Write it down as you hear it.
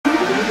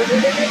Hello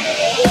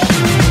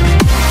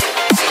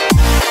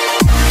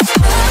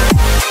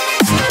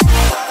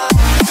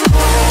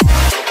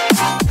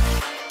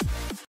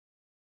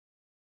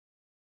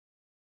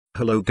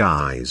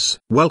guys,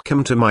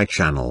 welcome to my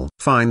channel.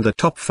 Find the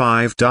top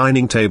 5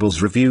 dining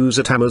tables reviews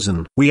at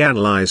Amazon. We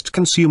analyzed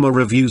consumer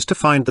reviews to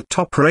find the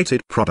top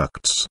rated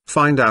products.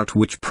 Find out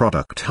which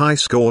product high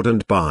scored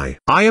and buy.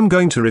 I am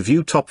going to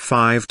review top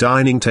 5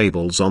 dining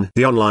tables on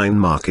the online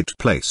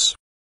marketplace.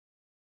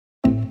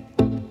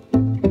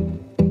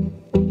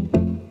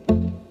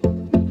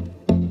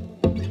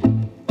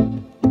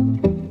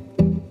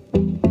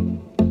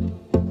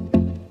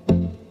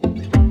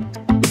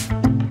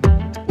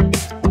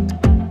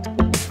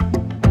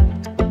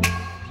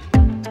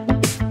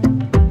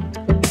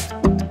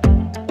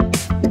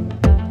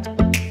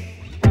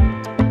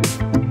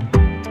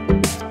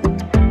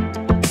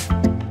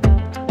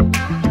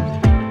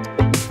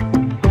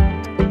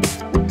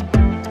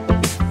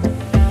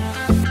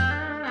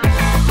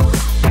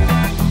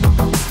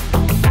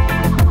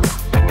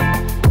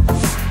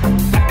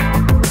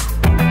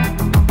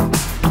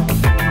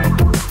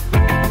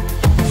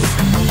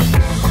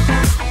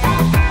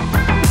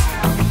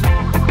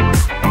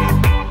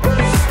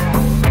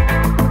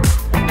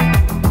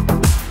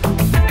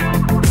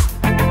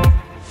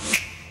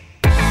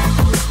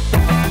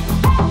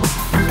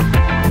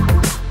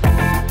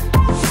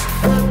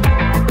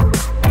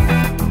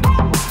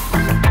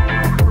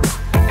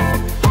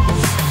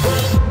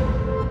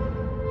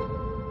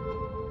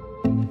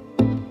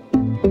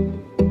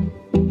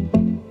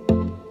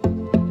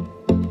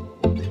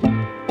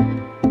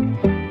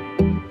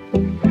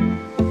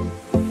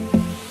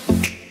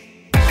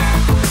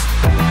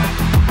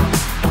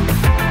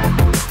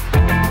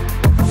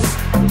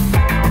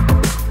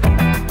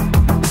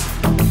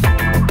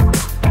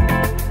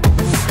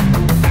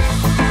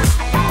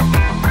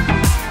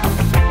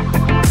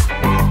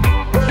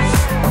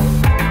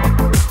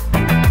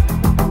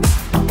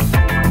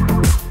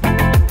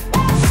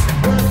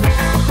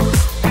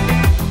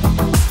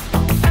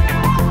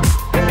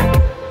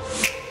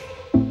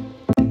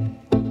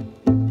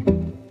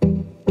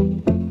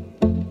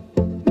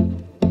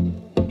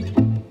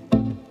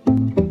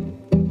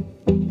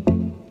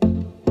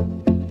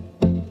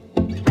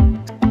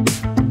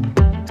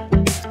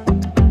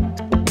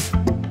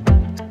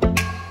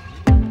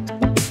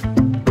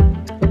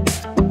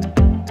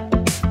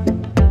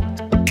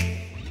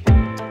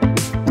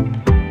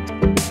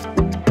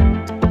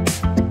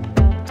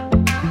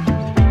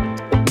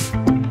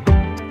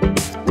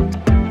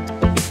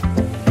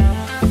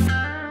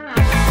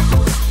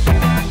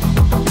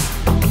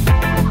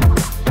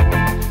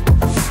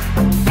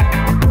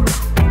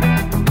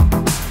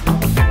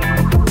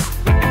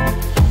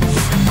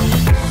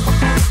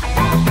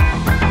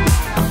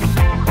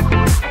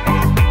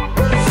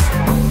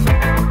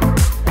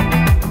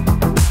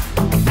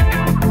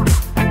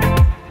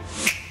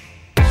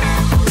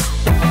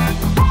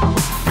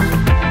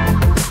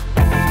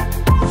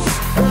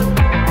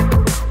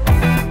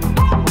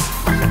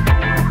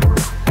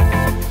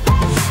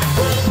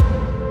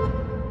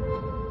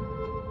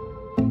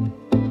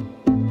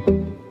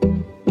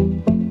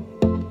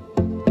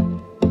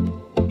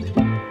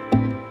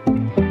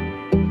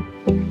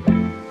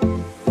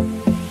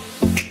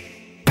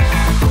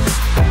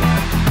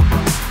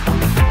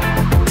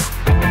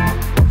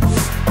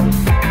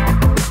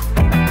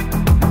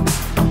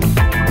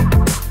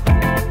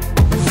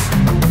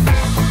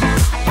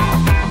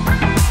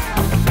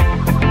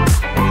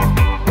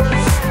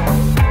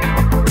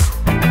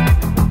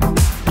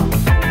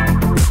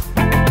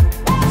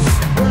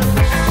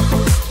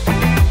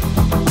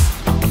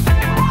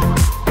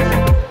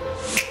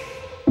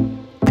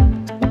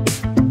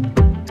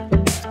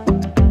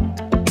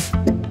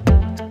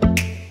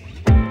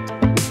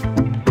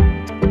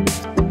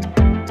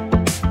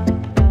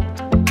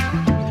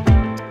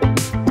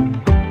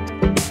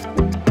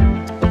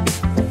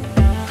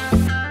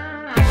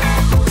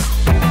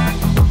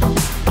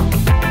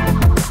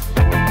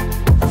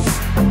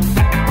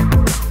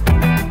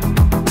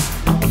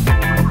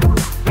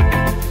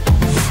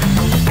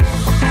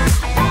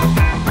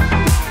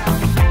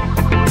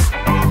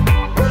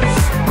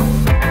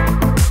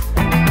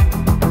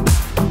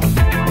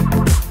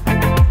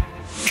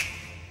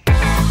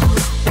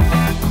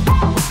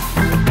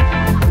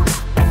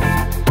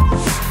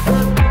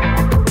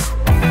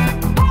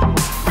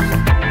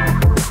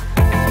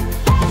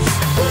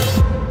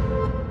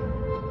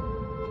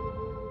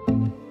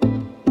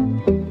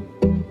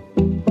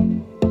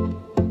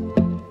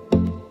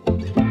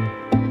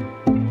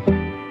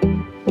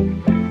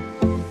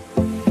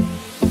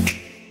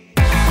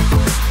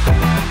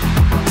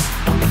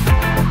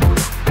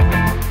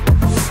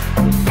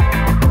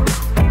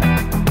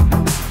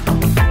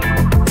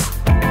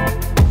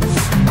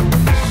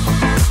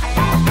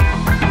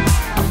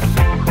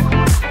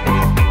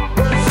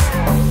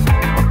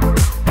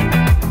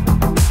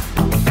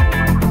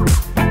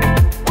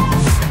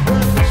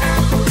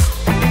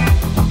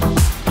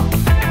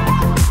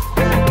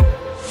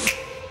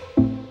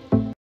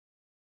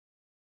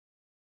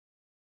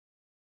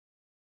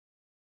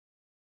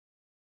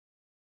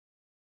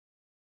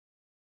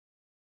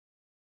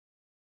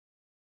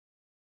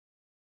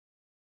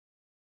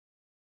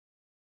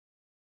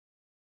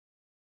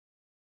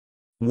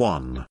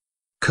 1.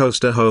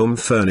 Coaster Home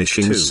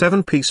Furnishings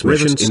 7-piece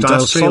Rivet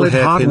mission-style solid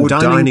hardwood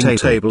dining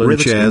table and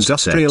chairs.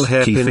 Industrial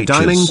Hairpin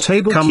dining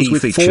table comes key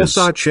with features. 4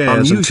 side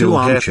chairs, unusual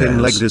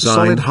hairpin leg design,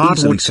 solid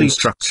hardwood easily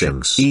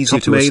construction, seats, easy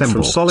to made assemble,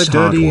 from solid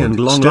sturdy hardwood, and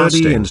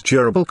long-lasting, sturdy and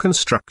durable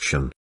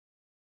construction.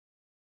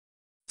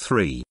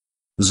 3.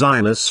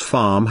 Zinus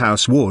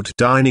Farmhouse Wood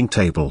Dining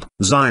Table.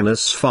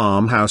 Zinus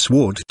Farmhouse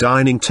Wood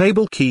Dining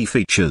Table key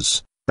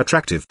features.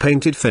 Attractive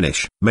painted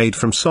finish, made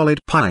from solid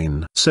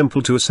pine.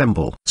 Simple to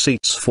assemble.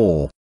 Seats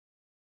 4.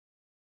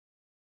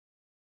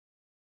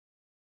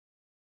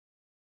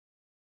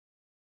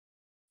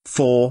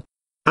 4.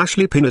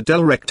 Ashley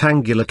Pinnadel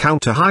Rectangular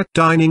Counter Height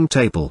Dining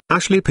Table.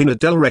 Ashley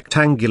Pinnadel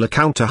Rectangular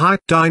Counter Height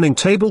Dining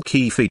Table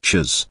key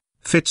features.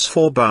 Fits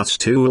 4 bar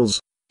stools.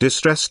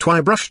 Distressed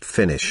Y-brushed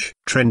finish.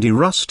 Trendy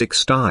rustic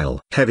style.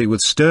 Heavy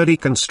with sturdy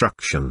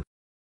construction.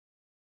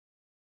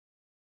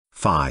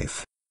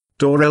 5.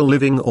 Dorel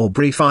Living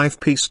Aubrey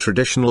 5-piece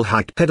traditional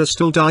height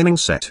pedestal dining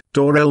set.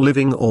 Dorel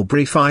Living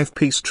Aubrey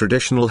 5-piece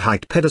traditional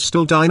height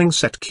pedestal dining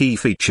set key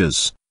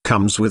features.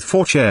 Comes with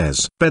 4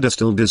 chairs.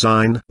 Pedestal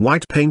design.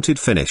 White painted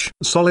finish.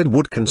 Solid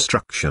wood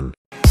construction.